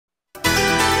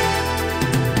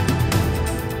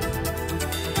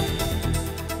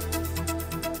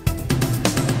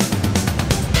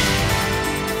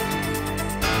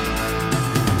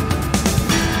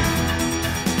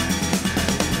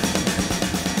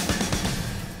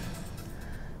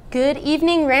Good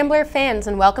evening, Rambler fans,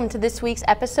 and welcome to this week's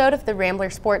episode of the Rambler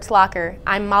Sports Locker.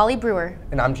 I'm Molly Brewer.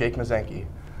 And I'm Jake Mazanke.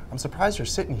 I'm surprised you're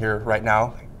sitting here right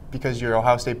now because your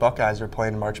Ohio State Buckeyes are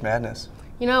playing March Madness.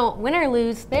 You know, win or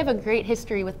lose, they have a great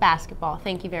history with basketball.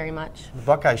 Thank you very much. The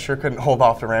Buckeyes sure couldn't hold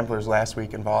off the Ramblers last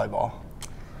week in volleyball.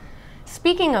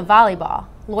 Speaking of volleyball,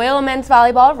 Loyola men's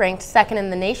volleyball, ranked second in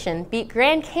the nation, beat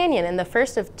Grand Canyon in the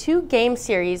first of two-game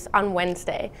series on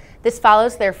Wednesday. This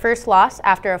follows their first loss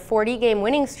after a 40-game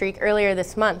winning streak earlier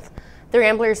this month. The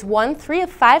Ramblers won 3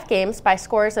 of 5 games by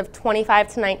scores of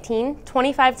 25-19,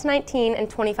 25-19, and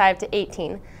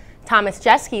 25-18. Thomas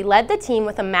Jeske led the team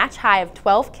with a match high of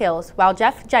 12 kills, while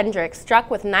Jeff Jendrick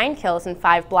struck with 9 kills and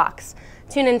 5 blocks.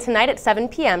 Tune in tonight at 7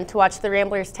 p.m. to watch the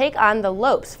Ramblers take on the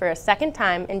Lopes for a second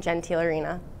time in Gentile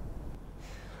Arena.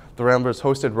 The Ramblers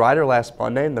hosted Rider last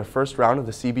Monday in their first round of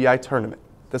the CBI tournament.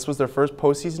 This was their first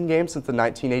postseason game since the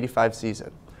 1985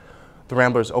 season. The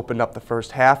Ramblers opened up the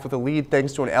first half with a lead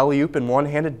thanks to an alley-oop and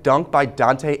one-handed dunk by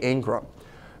Dante Ingram.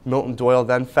 Milton Doyle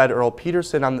then fed Earl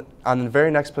Peterson on the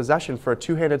very next possession for a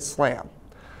two-handed slam.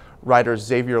 Rider's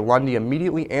Xavier Lundy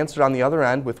immediately answered on the other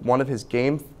end with one of his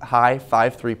game-high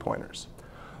 5 three-pointers.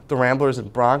 The Ramblers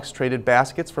and Bronx traded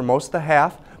baskets for most of the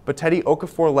half, but Teddy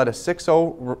Okafor led a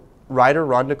 6-0 Rider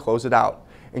run to close it out,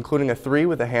 including a 3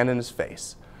 with a hand in his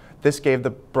face. This gave the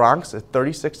Bronx a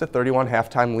 36-31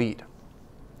 halftime lead.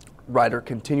 Rider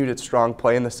continued its strong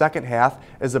play in the second half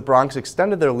as the Bronx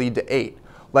extended their lead to 8,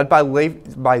 led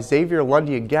by Xavier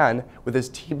Lundy again with his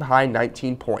team-high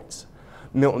 19 points.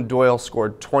 Milton Doyle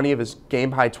scored 20 of his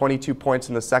game-high 22 points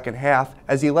in the second half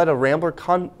as he led a Rambler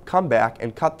comeback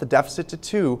and cut the deficit to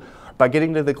 2 by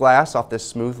getting to the glass off this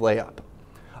smooth layup.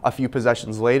 A few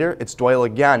possessions later, it's Doyle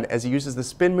again as he uses the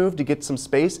spin move to get some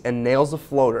space and nails a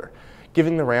floater,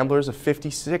 giving the Ramblers a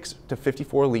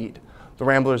 56-54 lead. The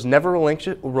Ramblers never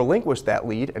relinquished that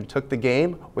lead and took the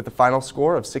game with a final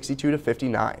score of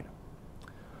 62-59.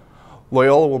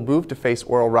 Loyola will move to face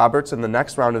Oral Roberts in the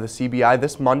next round of the CBI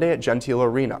this Monday at Gentile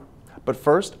Arena. But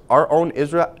first, our own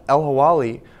Isra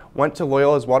El-Hawali went to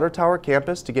Loyola's Water Tower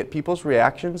campus to get people's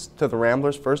reactions to the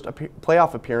Ramblers' first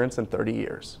playoff appearance in 30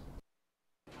 years.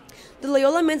 The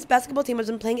Loyola men's basketball team has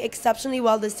been playing exceptionally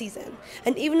well this season,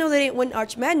 and even though they didn't win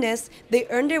March Madness, they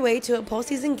earned their way to a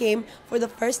postseason game for the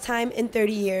first time in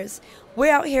 30 years.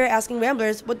 We're out here asking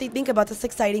Ramblers what they think about this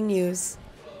exciting news.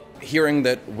 Hearing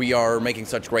that we are making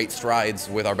such great strides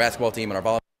with our basketball team and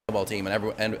our volleyball team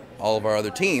and all of our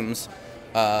other teams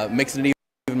makes it an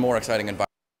even more exciting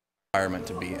environment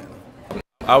to be in.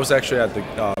 I was actually at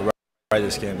the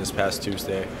Riders game this past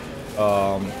Tuesday.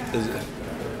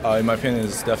 In my opinion,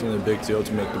 it's definitely a big deal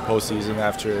to make the postseason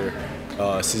after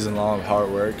a season long of hard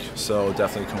work, so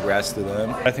definitely congrats to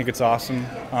them. I think it's awesome.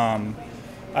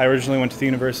 I originally went to the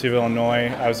University of Illinois.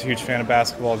 I was a huge fan of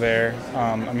basketball there.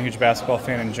 I'm a huge basketball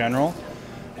fan in general.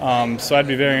 So I'd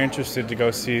be very interested to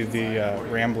go see the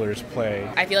Ramblers play.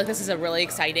 I feel like this is a really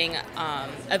exciting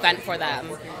event for them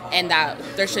and that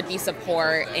there should be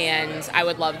support, and I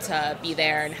would love to be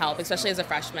there and help, especially as a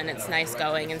freshman. It's nice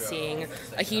going and seeing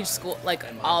a huge school, like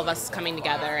all of us coming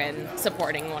together and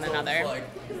supporting one another.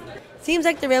 Seems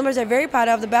like the Ramblers are very proud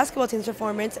of the basketball team's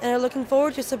performance and are looking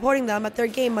forward to supporting them at their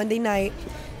game Monday night.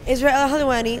 Isra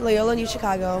El-Hawali, Loyola, New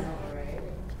Chicago.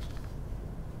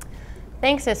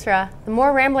 Thanks, Isra. The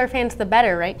more Rambler fans, the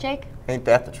better, right, Jake? Ain't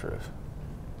that the truth?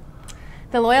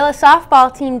 The Loyola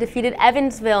softball team defeated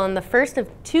Evansville in the first of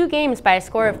 2 games by a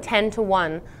score of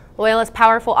 10-1. Loyola's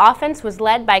powerful offense was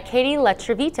led by Katie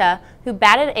LaTrevita, who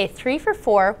batted a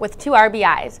 3-for-4 with 2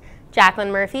 RBIs.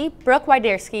 Jacqueline Murphy, Brooke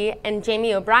Widerski, and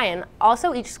Jamie O'Brien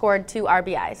also each scored 2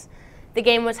 RBIs. The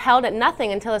game was held at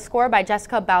nothing until a score by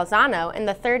Jessica Balzano in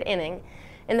the 3rd inning.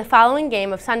 In the following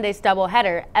game of Sunday's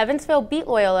doubleheader, Evansville beat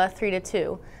Loyola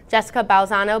 3-2. Jessica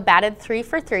Balzano batted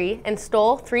 3-for-3 and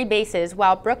stole 3 bases,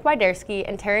 while Brooke Widerski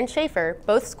and Taryn Schaefer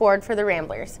both scored for the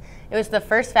Ramblers. It was the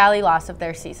first Valley loss of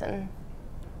their season.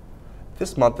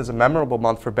 This month is a memorable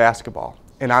month for basketball.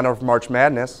 In honor of March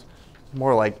Madness,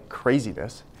 more like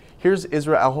craziness, here's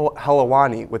Isra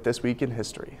El-Hawali with This Week in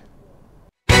History.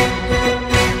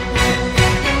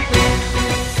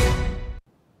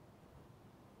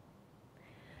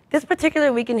 This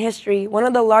particular week in history, one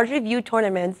of the larger viewed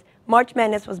tournaments, March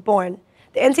Madness, was born.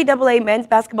 The NCAA men's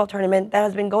basketball tournament that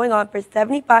has been going on for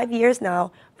 75 years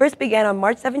now first began on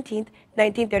March 17,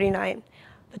 1939.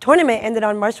 The tournament ended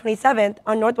on March 27th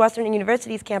on Northwestern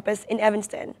University's campus in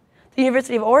Evanston. The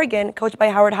University of Oregon, coached by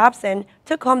Howard Hobson,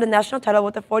 took home the national title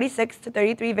with a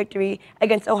 46-33 victory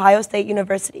against Ohio State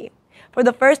University. For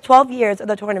the first 12 years of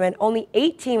the tournament, only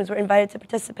 8 teams were invited to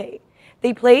participate.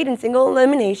 They played in single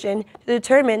elimination to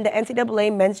determine the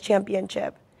NCAA men's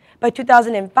championship. By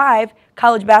 2005,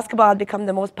 college basketball had become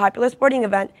the most popular sporting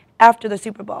event after the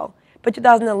Super Bowl. By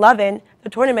 2011, the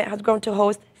tournament has grown to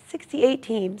host 68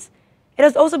 teams. It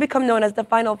has also become known as the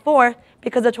Final Four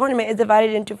because the tournament is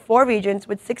divided into 4 regions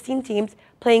with 16 teams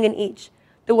playing in each.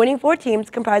 The winning 4 teams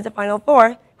comprise the Final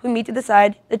Four, who meet to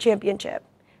decide the championship.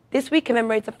 This week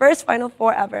commemorates the first Final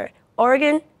Four ever: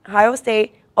 Oregon, Ohio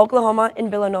State, Oklahoma, and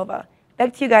Villanova.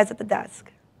 Back to you guys at the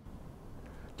desk.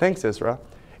 Thanks, Isra.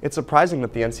 It's surprising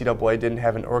that the NCAA didn't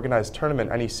have an organized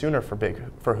tournament any sooner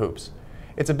for hoops.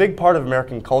 It's a big part of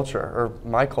American culture, or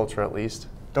my culture at least.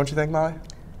 Don't you think, Molly?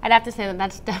 I'd have to say that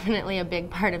that's definitely a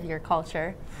big part of your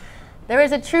culture. There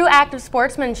was a true act of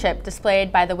sportsmanship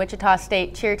displayed by the Wichita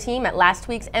State cheer team at last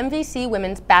week's MVC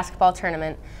women's basketball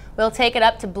tournament. We'll take it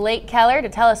up to Blake Keller to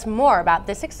tell us more about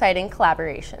this exciting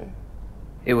collaboration.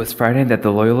 It was Friday that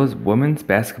the Loyola's women's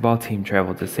basketball team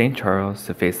traveled to St. Charles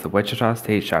to face the Wichita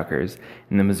State Shockers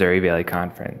in the Missouri Valley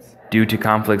Conference. Due to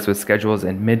conflicts with schedules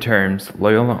and midterms,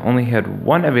 Loyola only had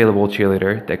one available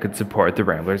cheerleader that could support the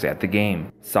Ramblers at the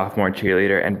game. Sophomore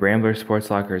cheerleader and Rambler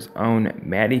Sports Locker's own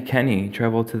Maddie Kenny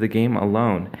traveled to the game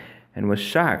alone and was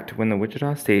shocked when the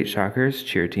Wichita State Shockers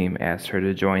cheer team asked her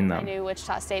to join them. I knew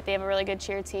Wichita State, they have a really good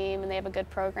cheer team and they have a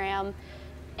good program,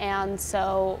 and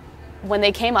so when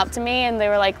they came up to me and they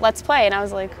were like, let's play, and I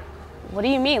was like, what do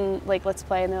you mean, like, let's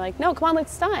play? And they're like, no, come on,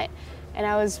 let's stunt. And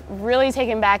I was really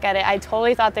taken back at it. I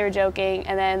totally thought they were joking,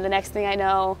 and then the next thing I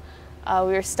know,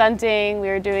 we were stunting, we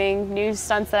were doing new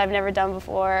stunts that I've never done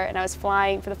before, and I was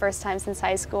flying for the first time since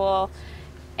high school,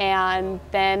 and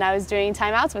then I was doing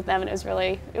timeouts with them, and it was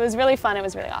really fun, it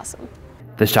was really awesome.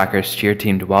 The Shockers cheer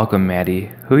team welcomed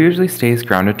Maddie, who usually stays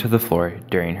grounded to the floor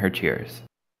during her cheers.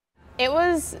 It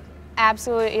was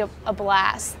absolutely a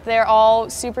blast. They're all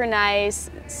super nice,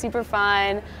 super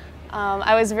fun.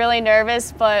 I was really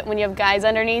nervous, but when you have guys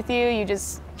underneath you, you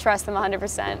just trust them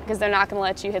 100% because they're not going to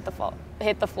let you hit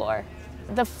the floor.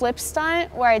 The flip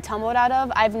stunt where I tumbled out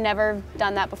of, I've never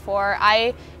done that before.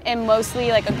 I am mostly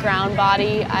like a ground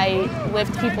body. I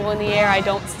lift people in the air. I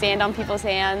don't stand on people's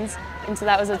hands. And so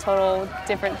that was a total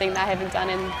different thing that I haven't done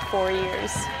in 4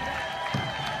 years.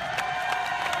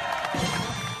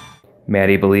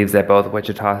 Maddie believes that both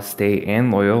Wichita State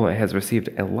and Loyola has received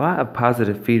a lot of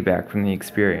positive feedback from the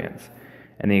experience,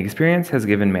 and the experience has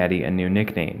given Maddie a new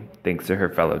nickname, thanks to her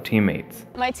fellow teammates.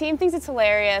 My team thinks it's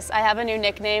hilarious. I have a new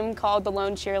nickname called the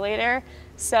Lone Cheerleader,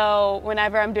 so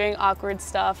whenever I'm doing awkward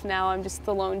stuff, now I'm just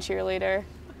the Lone Cheerleader.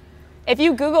 If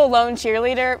you Google Lone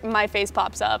Cheerleader, my face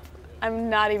pops up. I'm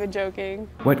not even joking.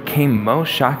 What came most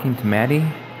shocking to Maddie?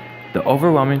 The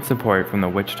overwhelming support from the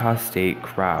Wichita State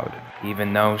crowd.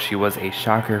 Even though she was a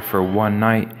Shocker for one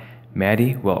night,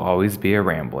 Maddie will always be a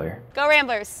Rambler. Go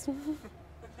Ramblers!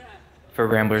 For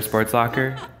Rambler Sports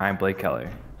Locker, I'm Blake Keller.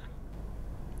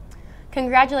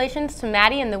 Congratulations to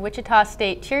Maddie and the Wichita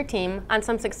State cheer team on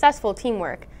some successful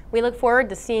teamwork. We look forward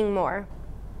to seeing more.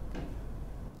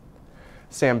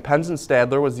 Sam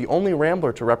Penzenstadler was the only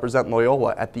Rambler to represent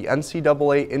Loyola at the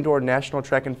NCAA Indoor National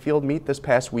Track and Field meet this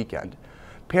past weekend.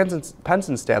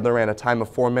 Penzenstadler ran a time of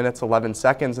 4 minutes 11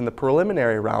 seconds in the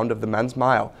preliminary round of the men's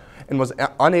mile and was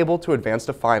unable to advance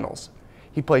to finals.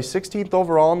 He placed 16th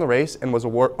overall in the race and was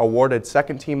awarded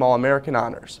second-team All-American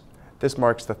honors. This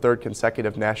marks the 3rd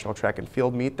consecutive National Track and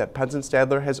Field meet that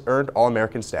Penzenstadler has earned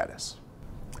All-American status.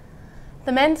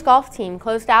 The men's golf team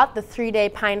closed out the 3-day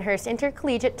Pinehurst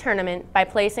Intercollegiate Tournament by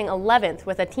placing 11th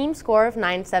with a team score of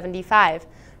 975.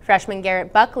 Freshman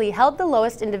Garrett Buckley held the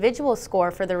lowest individual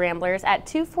score for the Ramblers at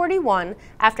 241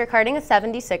 after carding a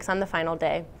 76 on the final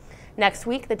day. Next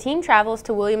week, the team travels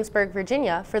to Williamsburg,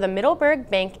 Virginia for the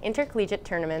Middleburg Bank Intercollegiate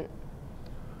Tournament.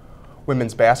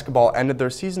 Women's basketball ended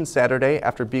their season Saturday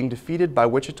after being defeated by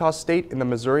Wichita State in the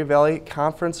Missouri Valley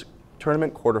Conference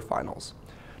Tournament quarterfinals.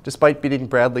 Despite beating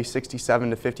Bradley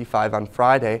 67-55 on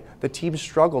Friday, the team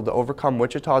struggled to overcome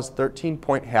Wichita's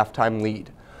 13-point halftime lead.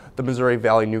 The Missouri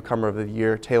Valley Newcomer of the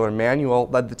Year, Taylor Manuel,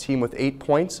 led the team with 8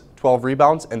 points, 12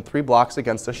 rebounds, and 3 blocks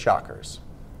against the Shockers.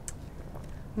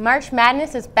 March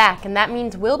Madness is back, and that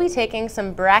means we'll be taking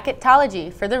some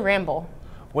bracketology for the Ramble.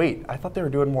 Wait, I thought they were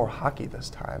doing more hockey this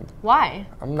time. Why?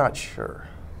 I'm not sure.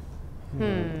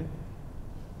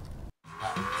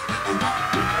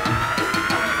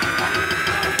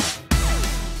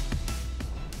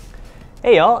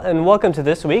 Hey y'all, and welcome to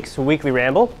this week's Weekly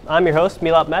Ramble. I'm your host,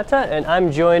 Milap Mehta, and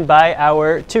I'm joined by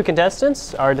our 2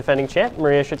 contestants, our defending champ,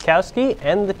 Maria Shutkowski,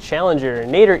 and the challenger,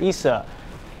 Nader Issa.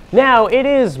 Now, it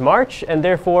is March, and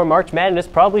therefore March Madness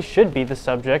probably should be the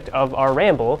subject of our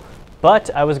ramble, but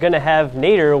I was going to have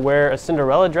Nader wear a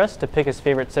Cinderella dress to pick his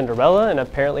favorite Cinderella, and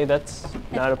apparently that's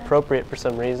not appropriate for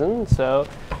some reason, so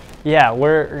Yeah,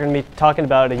 we're going to be talking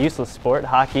about a useless sport,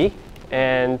 hockey.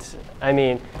 And I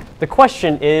mean, the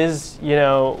question is, you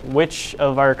know, which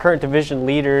of our current division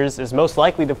leaders is most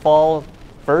likely to fall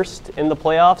first in the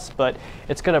playoffs? But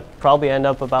it's going to probably end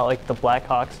up about like the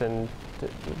Blackhawks and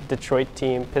Detroit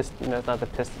team. No, it's not the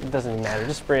Pistons. It doesn't even matter.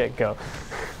 Just bring it, go.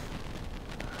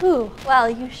 Ooh, well,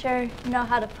 you sure know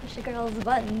how to push a girl's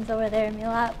buttons over there,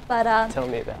 Milat. But tell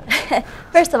me about it.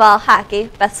 First of all,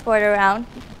 hockey, best sport around,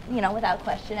 you know, without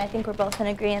question. I think we're both in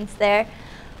agreement there.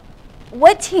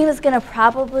 What team is going to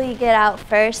probably get out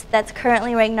first that's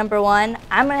currently ranked #1?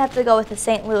 I'm going to have to go with the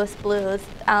St. Louis Blues.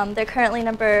 They're currently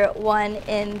 #1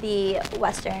 in the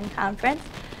Western Conference,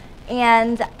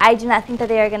 and I do not think that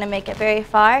they are going to make it very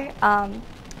far.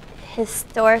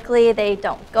 Historically, they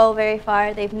don't go very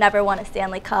far. They've never won a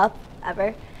Stanley Cup,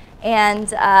 ever. And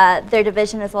their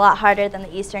division is a lot harder than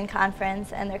the Eastern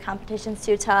Conference, and their competition's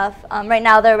too tough. Right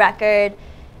now, their record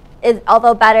is,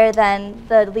 although better than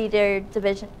the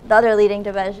other leading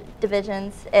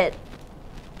divisions, they're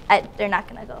not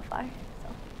going to go far.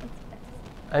 So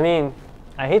I mean,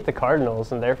 I hate the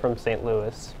Cardinals, and they're from St.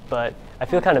 Louis, but I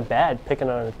feel kind of bad picking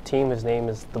on a team whose name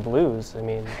is the Blues. I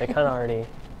mean, they kind of already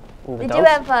in the They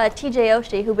dumps. do have T.J.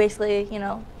 Oshie, who basically, you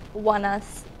know, got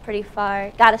us pretty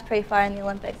far in the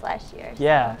Olympics last year.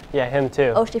 Yeah, yeah, him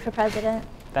too. Oshie for president.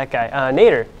 That guy.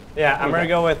 Nader. Yeah, I'm going to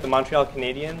go with the Montreal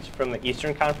Canadiens from the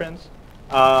Eastern Conference.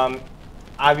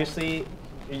 Obviously,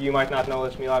 you might not know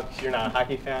this, Mila, because you're not a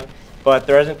hockey fan, but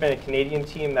there hasn't been a Canadian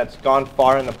team that's gone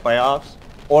far in the playoffs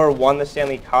or won the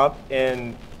Stanley Cup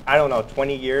in, I don't know,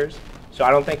 20 years. So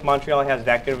I don't think Montreal has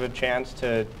that good of a chance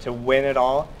to win it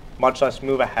all, much less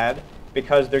move ahead,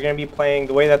 because they're going to be playing,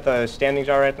 the way that the standings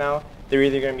are right now, they're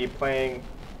either going to be playing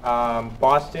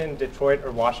Boston, Detroit,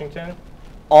 or Washington.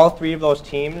 All three of those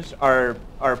teams are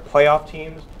playoff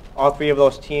teams. All three of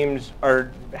those teams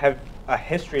have a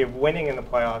history of winning in the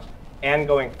playoffs and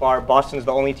going far. Boston's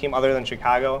the only team other than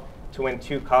Chicago to win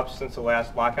 2 cups since the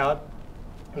last lockout,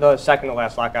 the second to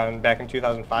last lockout back in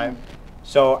 2005.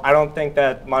 So I don't think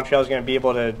that Montreal is going to be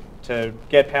able to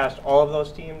get past all of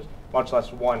those teams, much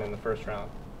less one in the first round.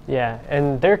 Yeah,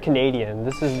 and they're Canadian.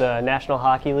 This is the National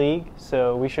Hockey League,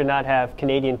 so we should not have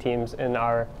Canadian teams in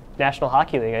our National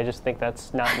Hockey League. I just think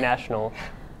that's not national.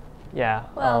 Yeah.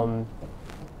 Well,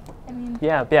 I mean,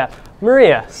 yeah.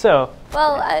 Maria, so.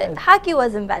 Well, hockey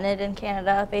was invented in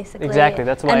Canada, basically. Exactly,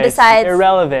 that's why and it's besides,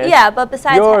 irrelevant. Yeah, but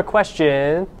besides your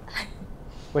question,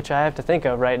 which I have to think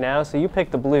of right now, so you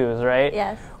picked the Blues, right?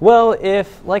 Yes. Well,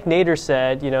 if, like Nader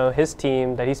said, you know, his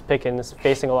team that he's picking is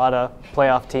facing a lot of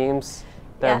playoff teams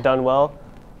that have done well,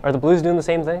 are the Blues doing the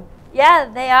same thing? Yeah,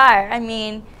 they are. I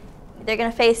mean, they're going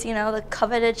to face, you know, the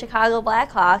coveted Chicago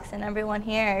Blackhawks, and everyone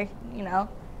here, you know,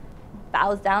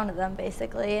 bows down to them,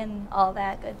 basically, and all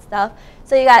that good stuff.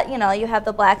 So you got, you know, you have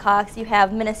the Blackhawks, you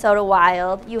have Minnesota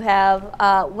Wild, you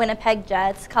have Winnipeg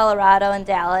Jets, Colorado, and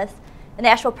Dallas. The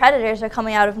Nashville Predators are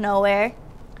coming out of nowhere.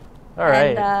 All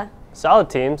right. And, solid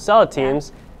teams.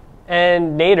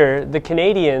 And Nader, the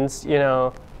Canadians, you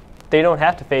know, they don't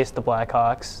have to face the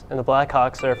Blackhawks, and the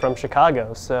Blackhawks are from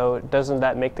Chicago, so doesn't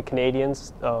that make the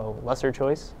Canadians a lesser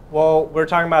choice? Well, we're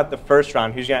talking about the first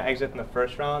round. Who's going to exit in the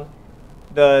first round?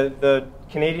 The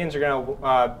Canadians are going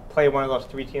to play one of those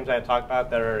 3 teams I talked about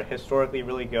that are historically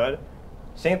really good.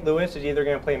 St. Louis is either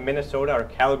going to play Minnesota or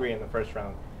Calgary in the first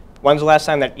round. When's the last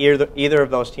time that either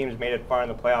of those teams made it far in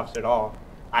the playoffs at all?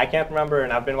 I can't remember,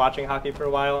 and I've been watching hockey for a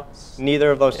while.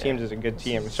 Neither of those teams is a good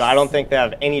team, so I don't think they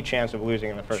have any chance of losing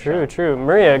in the first round. True.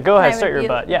 Maria, go ahead, start your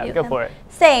butt. Yeah, go for it.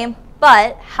 Same,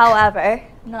 but, however,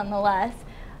 nonetheless,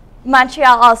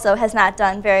 Montreal also has not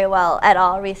done very well at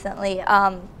all recently.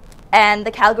 And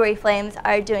the Calgary Flames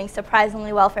are doing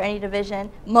surprisingly well for any division.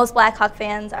 Most Blackhawk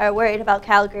fans are worried about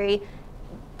Calgary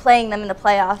playing them in the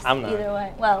playoffs either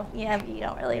way. Well, yeah, you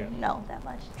don't really know that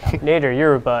much. So. Nader,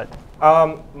 your butt.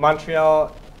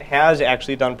 Montreal has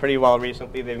actually done pretty well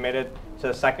recently. They've made it to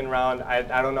the second round.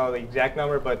 I don't know the exact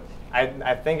number, but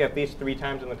I think at least 3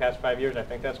 times in the past 5 years. I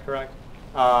think that's correct.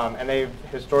 And they've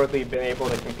historically been able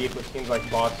to compete with teams like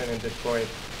Boston and Detroit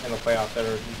in the playoffs that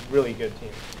are really good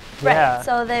teams. Right, Yeah.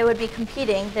 so they would be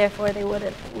competing, therefore they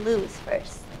wouldn't lose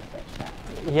first.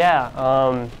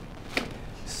 Yeah.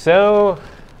 So,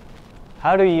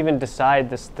 how do you even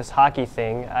decide this hockey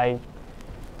thing? I'm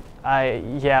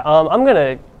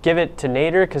gonna give it to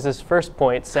Nader because his first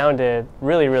point sounded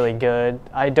really, really good.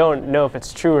 I don't know if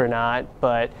it's true or not,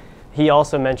 but he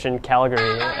also mentioned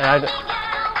Calgary, and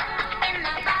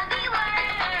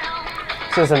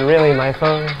this isn't really my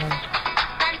phone.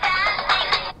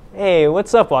 Hey,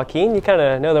 what's up, Joaquin? You kind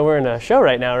of know that we're in a show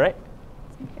right now, right?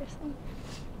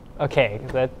 Okay,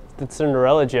 that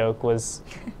Cinderella joke was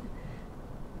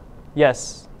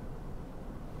Yes.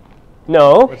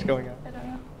 No. What's going on? I don't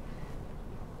know.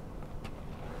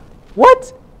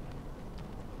 What?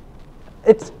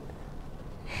 It's.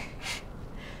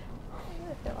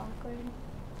 I feel awkward.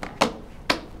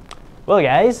 Well,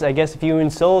 guys, I guess if you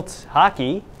insult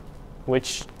hockey,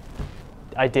 which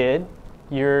I did,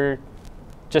 you're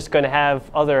just going to have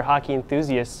other hockey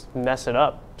enthusiasts mess it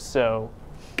up. So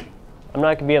I'm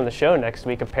not going to be on the show next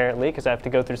week, apparently, because I have to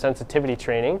go through sensitivity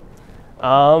training.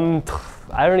 I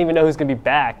don't even know who's going to be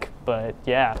back, but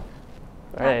yeah.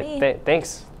 All right.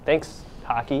 Thanks,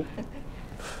 hockey.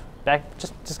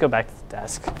 Just go back to the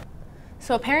desk.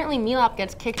 So apparently Milop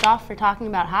gets kicked off for talking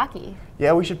about hockey.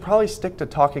 Yeah, we should probably stick to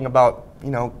talking about,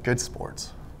 good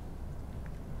sports.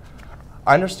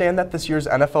 I understand that this year's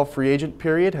NFL free agent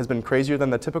period has been crazier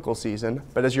than the typical season,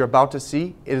 but as you're about to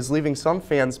see, it is leaving some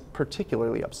fans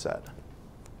particularly upset.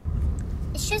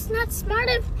 It's just not smart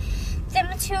of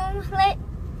them to let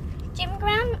Jim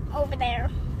Graham over there.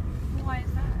 Why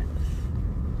is that?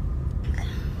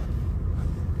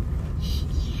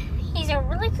 He's a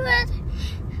really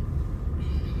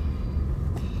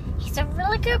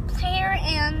good player,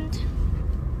 and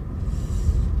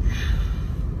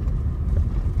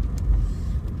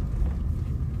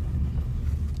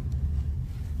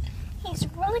he's a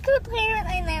really good player,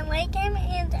 and I like him,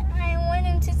 and I want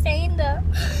him to stay in the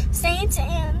Saints,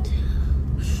 and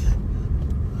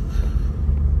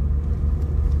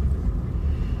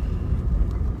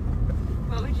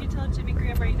What would you tell Jimmy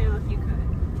Graham right now if you could?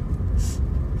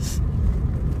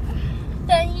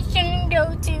 that he shouldn't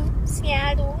go to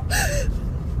Seattle.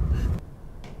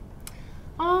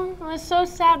 Oh, it was so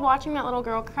sad watching that little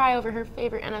girl cry over her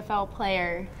favorite NFL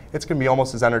player. It's going to be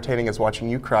almost as entertaining as watching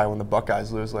you cry when the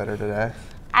Buckeyes lose later today.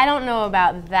 I don't know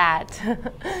about that.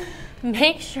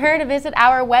 Make sure to visit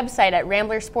our website at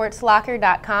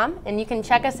ramblersportslocker.com, and you can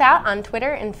check us out on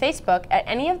Twitter and Facebook at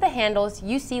any of the handles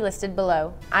you see listed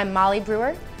below. I'm Molly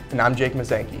Brewer. And I'm Jake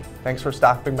Mazanke. Thanks for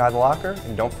stopping by the locker,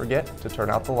 and don't forget to turn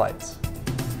out the lights.